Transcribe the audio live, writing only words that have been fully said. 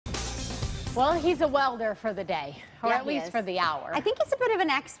Well, he's a welder for the day, or Yeah, at least for the hour. I think he's a bit of an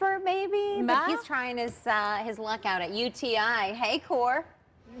expert, maybe, but he's trying his luck out at UTI. Hey, Cor.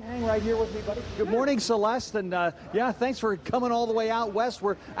 Hang right here with me, buddy. Good morning, Celeste, and yeah, thanks for coming all the way out west.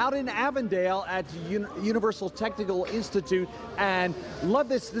 We're out in Avondale at Universal Technical Institute, and love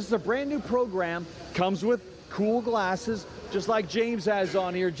this. This is a brand new program. Comes with cool glasses, just like James has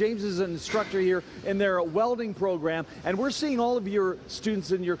on here. James is an instructor here in their welding program, and we're seeing all of your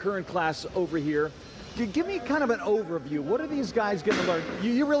students in your current class over here. Give me kind of an overview. What are these guys going to learn?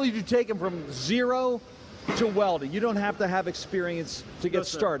 You really do take them from zero to welding. You don't have to have experience to get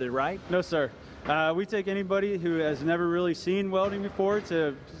started, right? No, sir. We take anybody who has never really seen welding before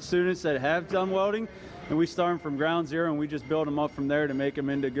to students that have done welding, and we start them from ground zero, and we just build them up from there to make them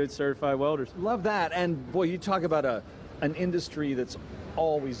into good certified welders. Love that. And boy, you talk about an industry that's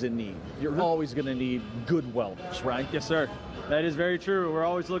always in need. You're always going to need good welders, right? Yes, sir. That is very true. We're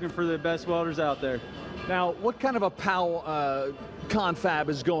always looking for the best welders out there. Now, what kind of a POW confab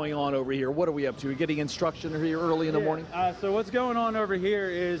is going on over here? What are we up to? We're getting instruction here early in the morning? So what's going on over here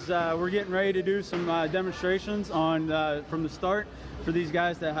is we're getting ready to do some demonstrations on from the start for these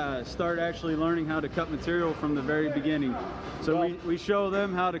guys that start actually learning how to cut material from the very beginning. So we show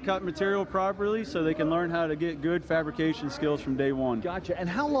them how to cut material properly so they can learn how to get good fabrication skills from day one. Gotcha. And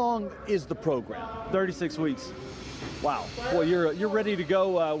how long is the program? 36 weeks. Wow. Well, you're ready to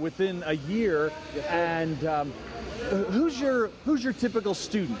go within a year. And who's your typical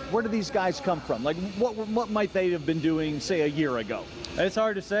student? Where do these guys come from? Like, what might they have been doing, say, a year ago? It's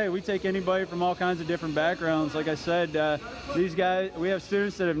hard to say. We take anybody from all kinds of different backgrounds. Like I said, these guys, we have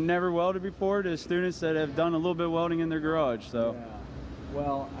students that have never welded before to students that have done a little bit of welding in their garage. So, yeah.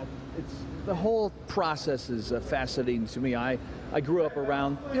 Well, the whole process is fascinating to me. I grew up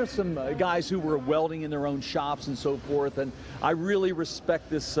around some guys who were welding in their own shops and so forth, and I really respect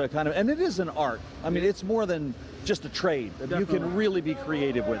this kind of, and it is an art. I mean, it's more than just a trade. Definitely. You can really be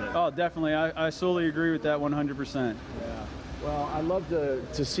creative with it. Oh, definitely. I solely agree with that 100%. Yeah. Well, I love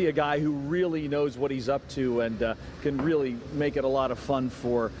to see a guy who really knows what he's up to and can really make it a lot of fun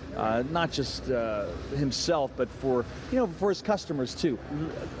for not just himself, but for for his customers too.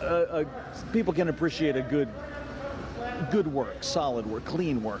 People can appreciate a good work, solid work,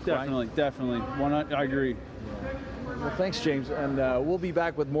 clean work. Definitely, right? Definitely. I agree. Well, thanks, James, and we'll be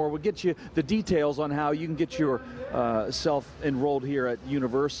back with more. We'll get you the details on how you can get your self enrolled here at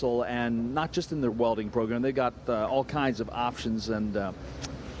Universal, and not just in their welding program. They got all kinds of options, and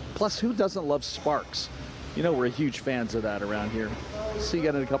plus, who doesn't love sparks? We're huge fans of that around here. See you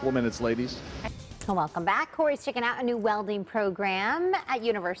again in a couple of minutes, ladies. Welcome back. Corey's checking out a new welding program at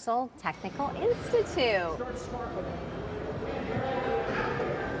Universal Technical Institute.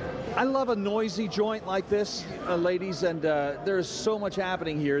 I love a noisy joint like this, ladies, and there's so much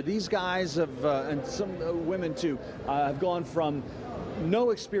happening here. These guys have, and some women too, have gone from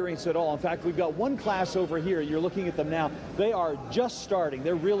no experience at all. In fact, we've got one class over here. You're looking at them now. They are just starting.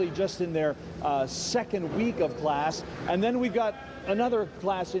 They're really just in their second week of class. And then we've got another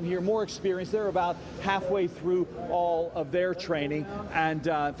class in here, more experience. They're about halfway through all of their training. And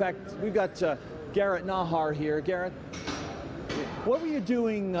in fact, we've got Garrett Nahar here. Garrett, what were you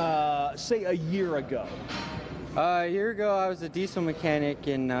doing, say, a year ago? A year ago, I was a diesel mechanic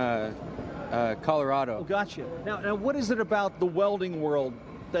in Colorado. Oh, gotcha. Now, what is it about the welding world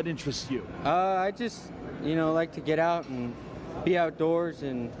that interests you? I just, like to get out and be outdoors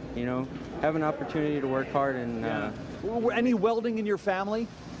and, have an opportunity to work hard. And any welding in your family?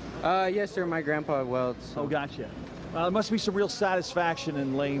 Yes, sir. My grandpa welds. So. Oh, gotcha. There must be some real satisfaction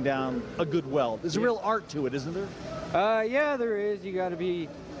in laying down a good weld. There's a real art to it, isn't there? Yeah, there is. You got to be,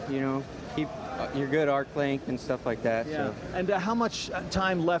 keep your good arc length and stuff like that. Yeah. So. And how much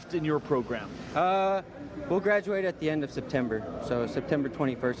time left in your program? We'll graduate at the end of September. So September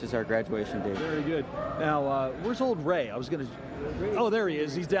 21st is our graduation date. Very good. Now, where's old Ray? I was going to... Oh, there he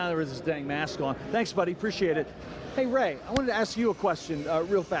is. He's down there with his dang mask on. Thanks, buddy. Appreciate it. Hey, Ray, I wanted to ask you a question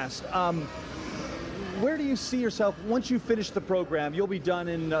real fast. Where do you see yourself once you finish the program? You'll be done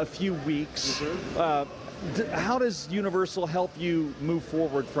in a few weeks. How does Universal help you move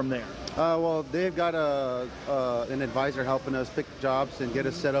forward from there? Well, they've got an advisor helping us pick jobs and get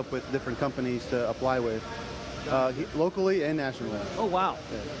us set up with different companies to apply with, locally and nationally. Oh, wow.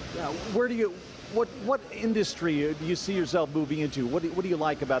 Yeah. Where do you... What industry do you see yourself moving into? What do you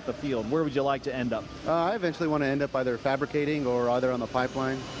like about the field? Where would you like to end up? I eventually want to end up either fabricating or either on the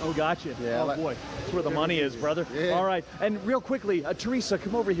pipeline. Oh, gotcha. Yeah, oh, boy. That's where the money is, brother. Yeah. All right. And real quickly, Teresa,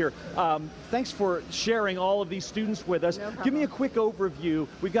 come over here. Thanks for sharing all of these students with us. No problem. Give me a quick overview.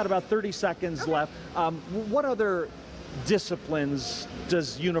 We've got about 30 seconds left. What other disciplines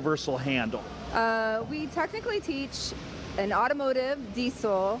does Universal handle? We technically teach an automotive,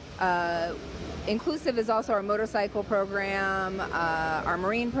 diesel, inclusive is also our motorcycle program, our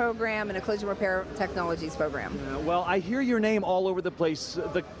marine program, and a collision repair technologies program. Well, I hear your name all over the place.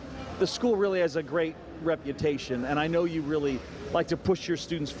 The school really has a great reputation, and I know you really like to push your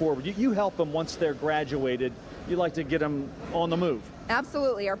students forward. You help them once they're graduated. You like to get them on the move.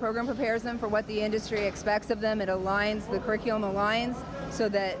 Absolutely. Our program prepares them for what the industry expects of them. It aligns, the curriculum aligns, so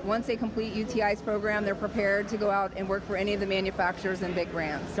that once they complete UTI's program, they're prepared to go out and work for any of the manufacturers and big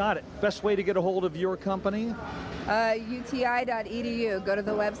brands. Got it. Best way to get a hold of your company? UTI.edu. Go to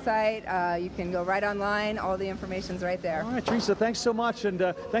the website. You can go right online. All the information's right there. All right, Teresa, thanks so much,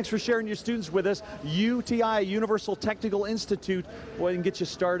 and thanks for sharing your students with us. UTI, Universal Technical Institute, well, can get you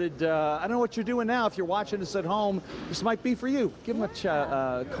started. I don't know what you're doing now. If you're watching this at home, this might be for you. Give them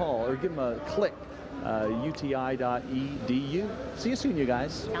a call or give them a click. UTI.edu. See you soon, you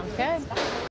guys. Sounds good.